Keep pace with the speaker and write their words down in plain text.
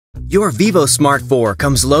Your vívosmart 4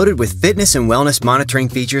 comes loaded with fitness and wellness monitoring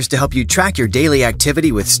features to help you track your daily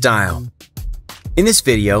activity with style. In this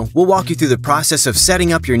video, we'll walk you through the process of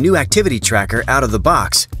setting up your new activity tracker out of the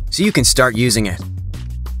box so you can start using it.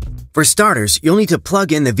 For starters, you'll need to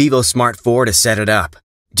plug in the vívosmart 4 to set it up.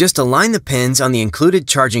 Just align the pins on the included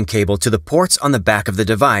charging cable to the ports on the back of the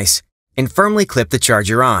device and firmly clip the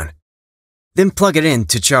charger on. Then plug it in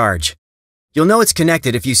to charge. You'll know it's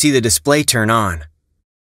connected if you see the display turn on.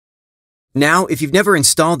 Now, if you've never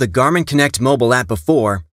installed the Garmin Connect mobile app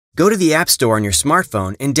before, go to the App Store on your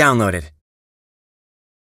smartphone and download it.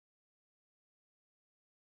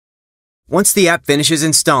 Once the app finishes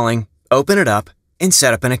installing, open it up and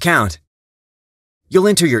set up an account. You'll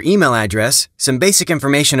enter your email address, some basic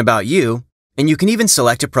information about you, and you can even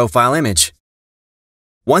select a profile image.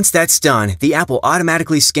 Once that's done, the app will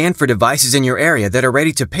automatically scan for devices in your area that are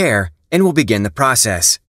ready to pair and will begin the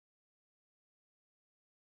process.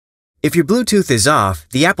 If your Bluetooth is off,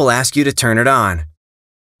 the app will ask you to turn it on.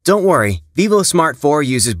 Don't worry, vívosmart 4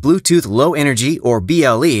 uses Bluetooth Low Energy or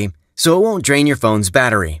BLE, so it won't drain your phone's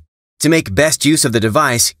battery. To make best use of the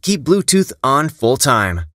device, keep Bluetooth on full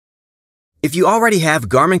time. If you already have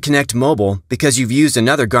Garmin Connect Mobile because you've used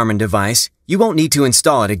another Garmin device, you won't need to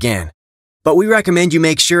install it again. But we recommend you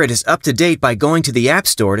make sure it is up to date by going to the App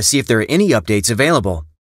Store to see if there are any updates available.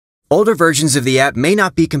 Older versions of the app may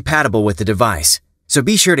not be compatible with the device, so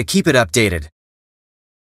be sure to keep it updated.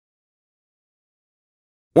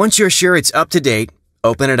 Once you're sure it's up to date,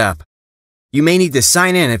 open it up. You may need to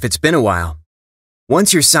sign in if it's been a while.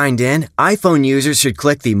 Once you're signed in, iPhone users should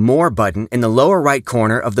click the More button in the lower right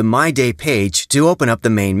corner of the My Day page to open up the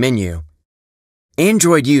main menu.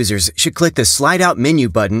 Android users should click the Slide Out Menu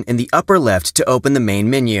button in the upper left to open the main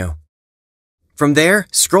menu. From there,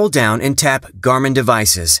 scroll down and tap Garmin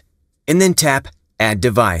Devices, and then tap Add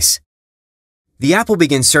Device. The app will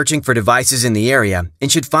begin searching for devices in the area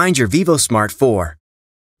and should find your vívosmart 4.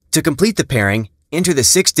 To complete the pairing, enter the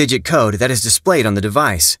 6-digit code that is displayed on the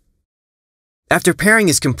device. After pairing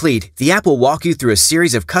is complete, the app will walk you through a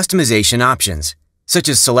series of customization options, such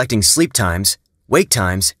as selecting sleep times, wake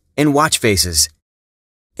times, and watch faces.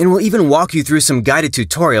 And will even walk you through some guided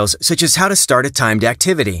tutorials such as how to start a timed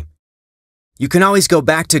activity. You can always go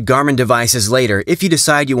back to Garmin devices later if you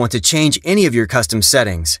decide you want to change any of your custom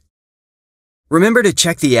settings. Remember to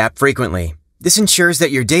check the app frequently. This ensures that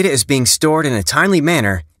your data is being stored in a timely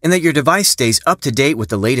manner and that your device stays up to date with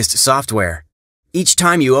the latest software. Each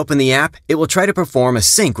time you open the app, it will try to perform a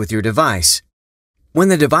sync with your device. When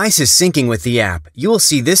the device is syncing with the app, you will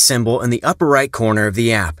see this symbol in the upper right corner of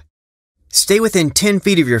the app. Stay within 10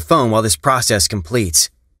 feet of your phone while this process completes.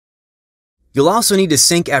 You'll also need to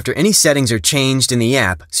sync after any settings are changed in the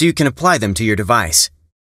app so you can apply them to your device.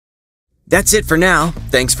 That's it for now.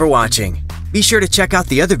 Thanks for watching. Be sure to check out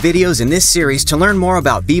the other videos in this series to learn more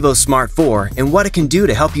about vívosmart 4 and what it can do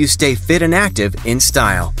to help you stay fit and active in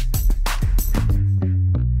style.